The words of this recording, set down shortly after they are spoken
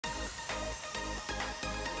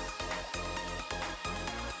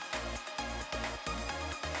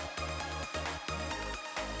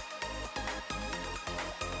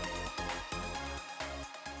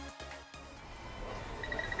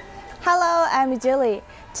Hello, I'm Julie.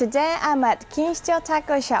 Today I'm at Kinshicyou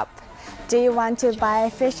taco shop. Do you want to buy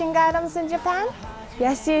fishing items in Japan?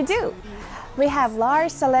 Yes, you do. We have large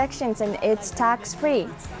selections and it's tax-free.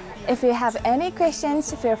 If you have any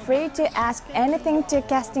questions, feel free to ask anything to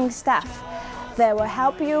casting staff. They will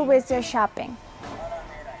help you with your shopping.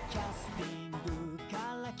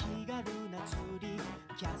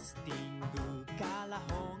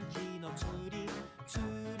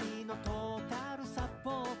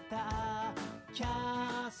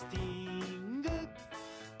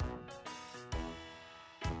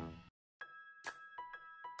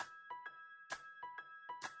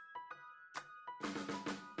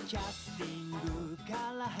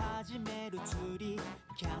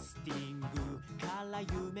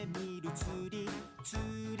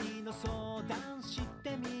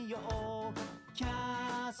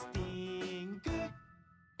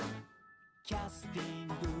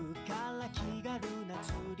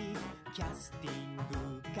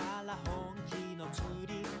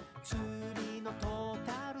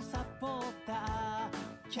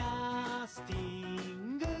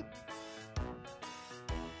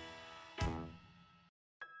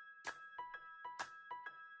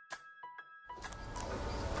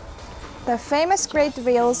 The famous great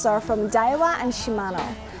reels are from Daiwa and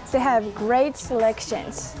Shimano. They have great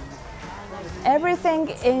selections. Everything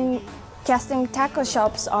in casting tackle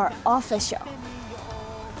shops are official.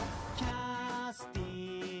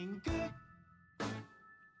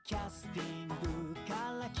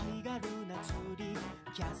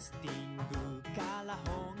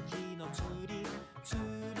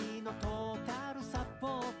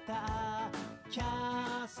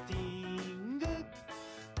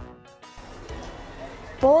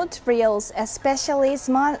 Boat reels, especially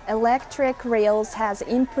small electric reels, has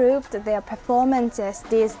improved their performances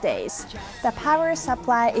these days. The power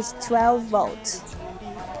supply is 12 volts.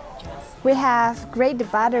 We have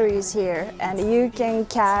great batteries here and you can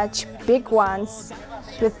catch big ones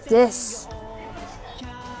with this.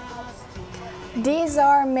 These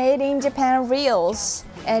are made in Japan reels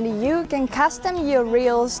and you can custom your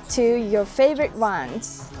reels to your favorite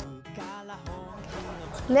ones.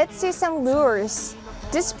 Let's see some lures.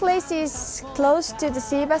 This place is close to the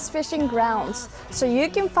sea bass fishing grounds, so you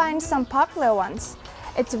can find some popular ones.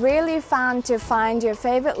 It's really fun to find your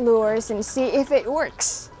favorite lures and see if it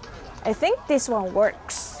works. I think this one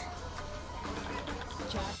works.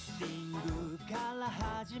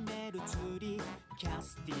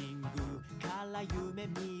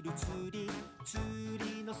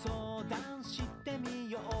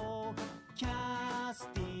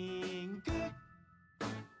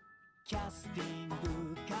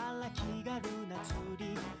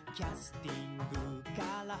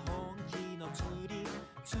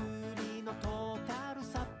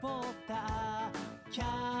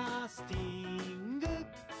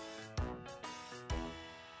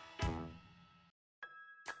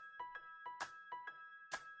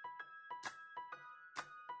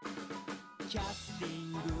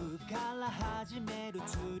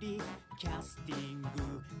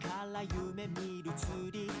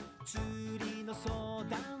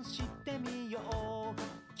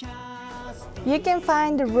 You can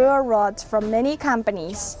find the lure rods from many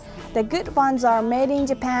companies. The good ones are made in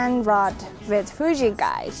Japan rod with Fuji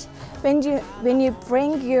guides. When you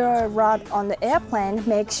bring your rod on the airplane,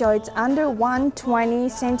 make sure it's under 120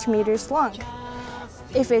 centimeters long.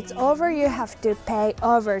 If it's over, you have to pay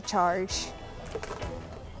overcharge.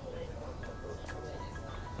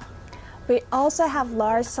 We also have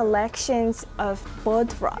large selections of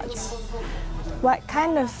boat rods. What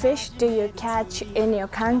kind of fish do you catch in your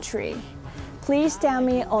country? Please tell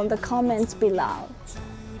me on the comments below.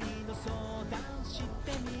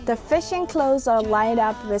 The fishing clothes are lined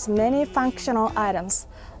up with many functional items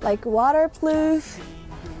like waterproof,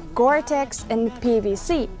 Gore-Tex and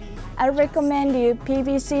PVC. I recommend you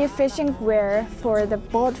PVC fishing wear for the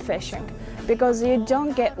boat fishing because you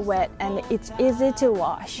don't get wet and it's easy to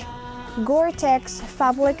wash. Gore-Tex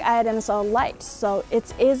fabric items are light, so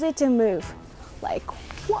it's easy to move, like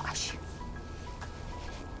wash.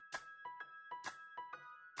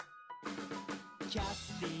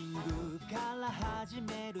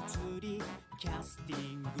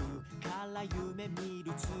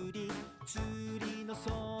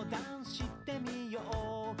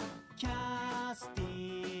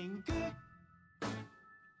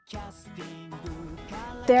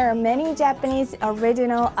 There are many Japanese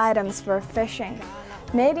original items for fishing.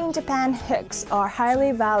 Made in Japan hooks are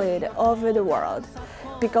highly valued over the world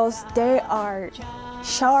because they are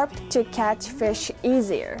sharp to catch fish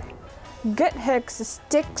easier. Good hooks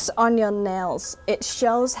sticks on your nails. It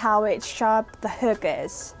shows how sharp the hook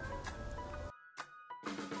is.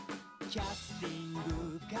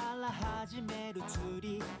 こ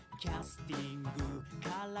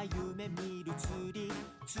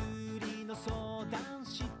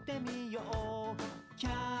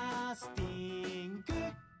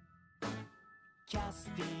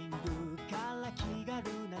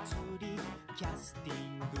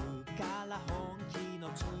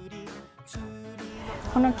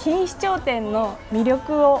の錦糸町店の魅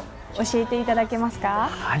力を教えていただけますか？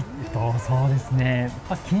はい、そうですね。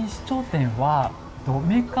錦糸町店は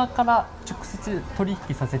メーカーから直接取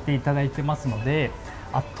引させていただいてますので、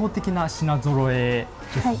圧倒的な品揃え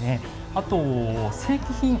ですね。あと正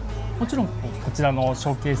規品、もちろんこちらのシ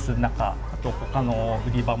ョーケースの中、あと他の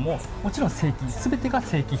売り場ももちろん正規、すべてが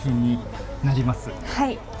正規品になります。は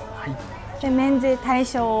い。はい。で免税対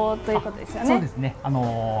象ということですよね。そうですね。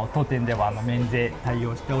当店では免税対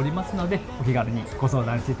応しておりますので、お気軽にご相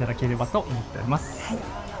談していただければと思っております。はい。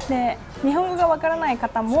で日本語がわからない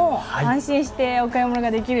方も安心してお買い物が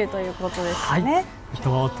できるということですね。はい、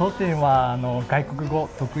当店は外国語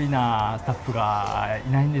得意なスタッフがい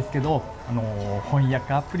ないんですけど、翻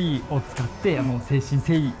訳アプリを使って誠心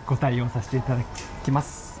誠意ご対応させていただきま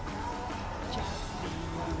す。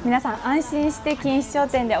皆さん安心して錦糸町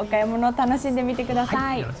店でお買い物を楽しんでみてくだ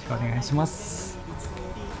さい。よろしくお願いします。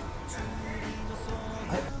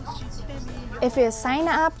If you sign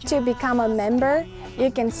up to become a member,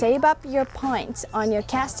 you can save up your points on your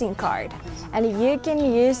casting card, and you can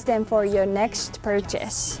use them for your next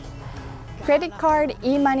purchase. Credit card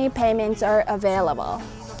e-money payments are available.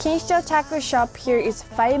 Kinshicyou Taco Shop here is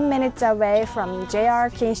 5 minutes away from JR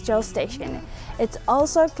Kinshicyou Station. It's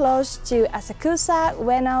also close to Asakusa,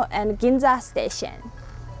 Ueno, and Ginza Station.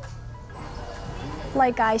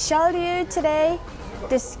 Like I showed you today,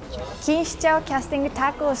 this Kinshicyou Casting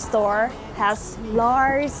Taco store has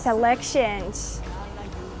large selections.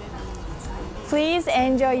 Please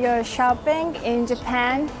enjoy your shopping in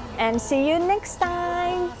Japan and see you next time!